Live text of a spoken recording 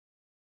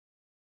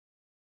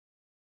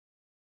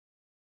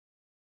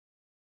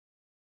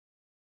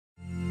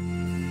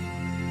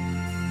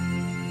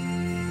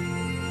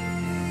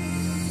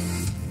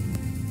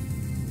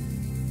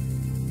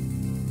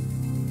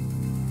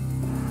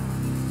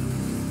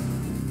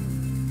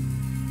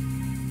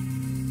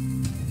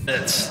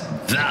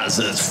That's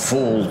it,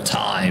 full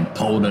time.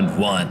 Poland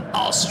 1,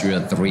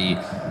 Austria 3.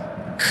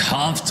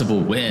 Comfortable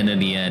win in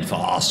the end for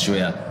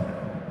Austria.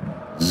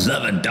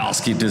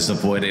 Lewandowski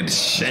disappointed,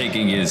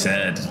 shaking his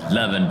head.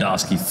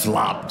 Lewandowski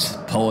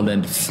flopped.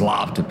 Poland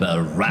flopped, but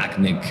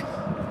Ragnik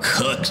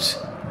cooked.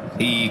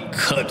 He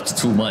cooked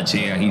too much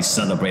here. He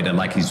celebrated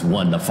like he's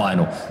won the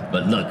final.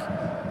 But look,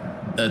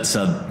 it's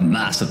a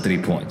massive 3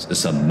 points.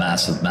 It's a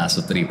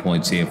massive 3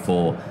 points here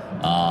for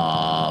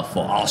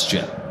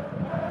Austria.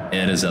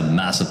 It is a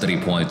massive 3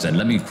 points. And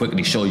let me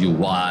quickly show you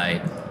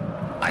why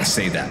I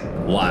say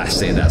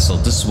that. So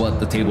this is what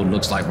the table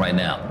looks like right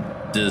now.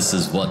 This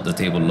is what the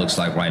table looks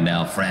like right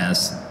now.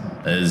 France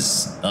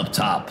is up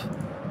top.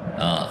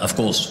 Of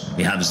course,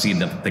 we haven't seen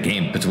the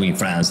game between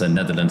France and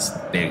Netherlands.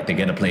 They're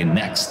going to play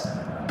next.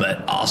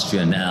 But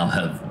Austria now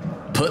have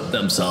put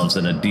themselves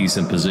in a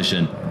decent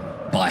position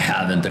by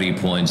having 3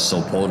 points.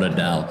 So Poland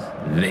now,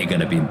 they're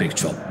going to be in big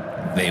trouble.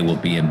 They will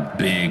be in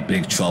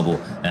big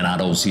trouble. And I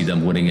don't see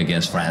them winning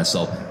against France.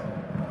 So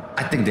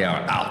I think they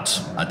are out.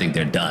 I think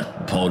they're done.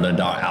 Poland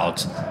are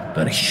out.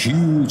 But a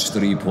huge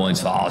 3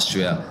 points for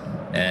Austria.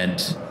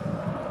 And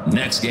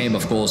next game,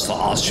 of course, for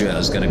Austria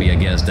is going to be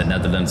against the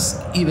Netherlands.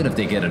 Even if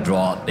they get a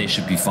draw, they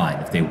should be fine.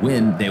 If they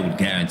win, they would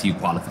guarantee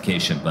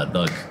qualification. But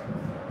look,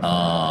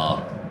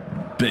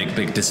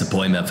 big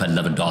disappointment for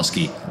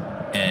Lewandowski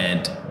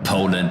and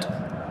Poland.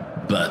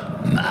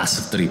 But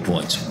massive 3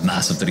 points.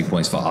 Massive 3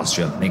 points for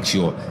Austria. Make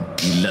sure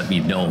you let me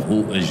know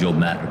who is your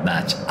man of the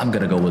match. I'm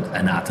going to go with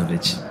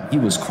Arnautovic. He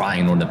was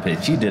crying on the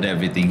pitch. He did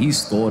everything. He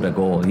scored a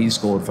goal. He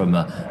scored from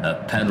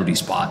a penalty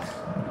spot.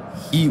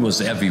 He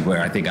was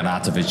everywhere. I think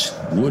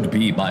Arnautovic would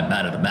be my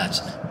man of the match.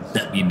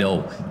 Let me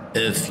know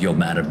if your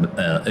man of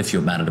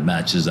the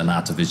match is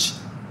Arnautovic.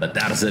 But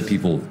that is it,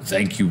 people.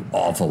 Thank you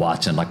all for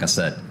watching. Like I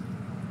said,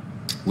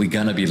 we're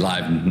gonna be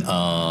live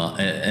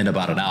in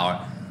about an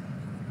hour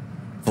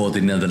for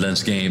the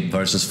Netherlands game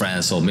versus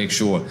France. So make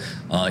sure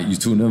you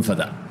tune in for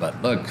that.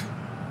 But look,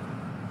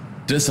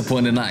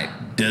 disappointing night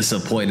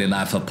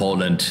for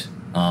Poland.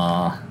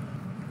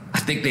 I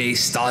think they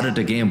started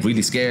the game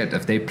really scared.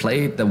 If they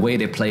played the way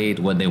they played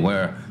when they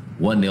were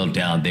 1-0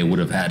 down, they would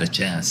have had a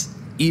chance.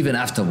 Even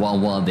after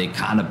 1-1, they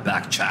kind of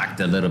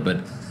backtracked a little bit.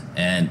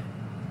 And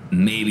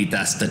maybe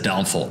that's the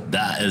downfall.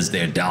 That is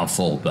their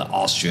downfall. But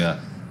Austria,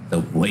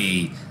 the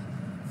way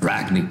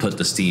Ragnik put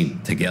this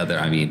team together,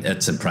 I mean,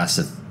 it's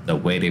impressive. The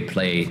way they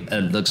play,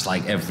 it looks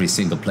like every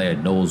single player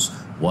knows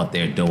what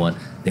they're doing.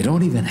 They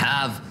don't even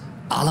have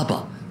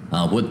Alaba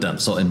with them.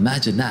 So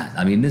imagine that.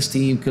 I mean, this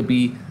team could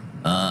be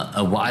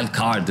a wild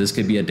card. This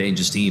could be a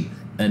dangerous team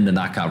in the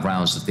knockout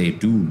rounds if they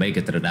do make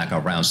it to the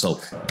knockout rounds.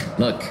 So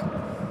look,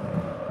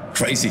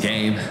 crazy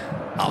game,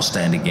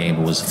 outstanding game.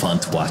 It was fun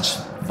to watch.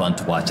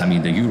 I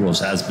mean, the Euros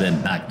has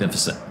been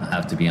magnificent, I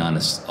have to be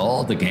honest.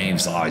 All the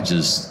games are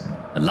just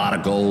a lot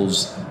of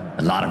goals,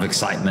 a lot of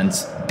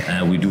excitement,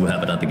 and we do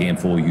have another game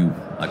for you.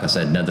 Like I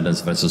said,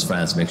 Netherlands versus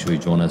France. Make sure you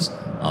join us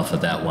for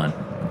that one.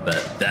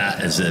 But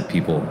that is it,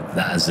 people.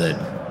 That is it.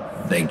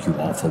 Thank you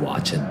all for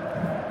watching.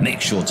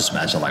 Make sure to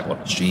smash a like on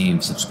the stream,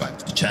 subscribe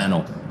to the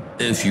channel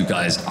if you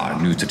guys are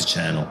new to the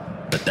channel.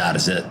 But that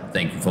is it.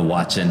 Thank you for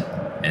watching,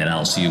 and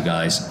I'll see you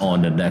guys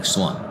on the next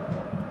one.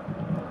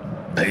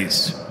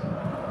 Peace.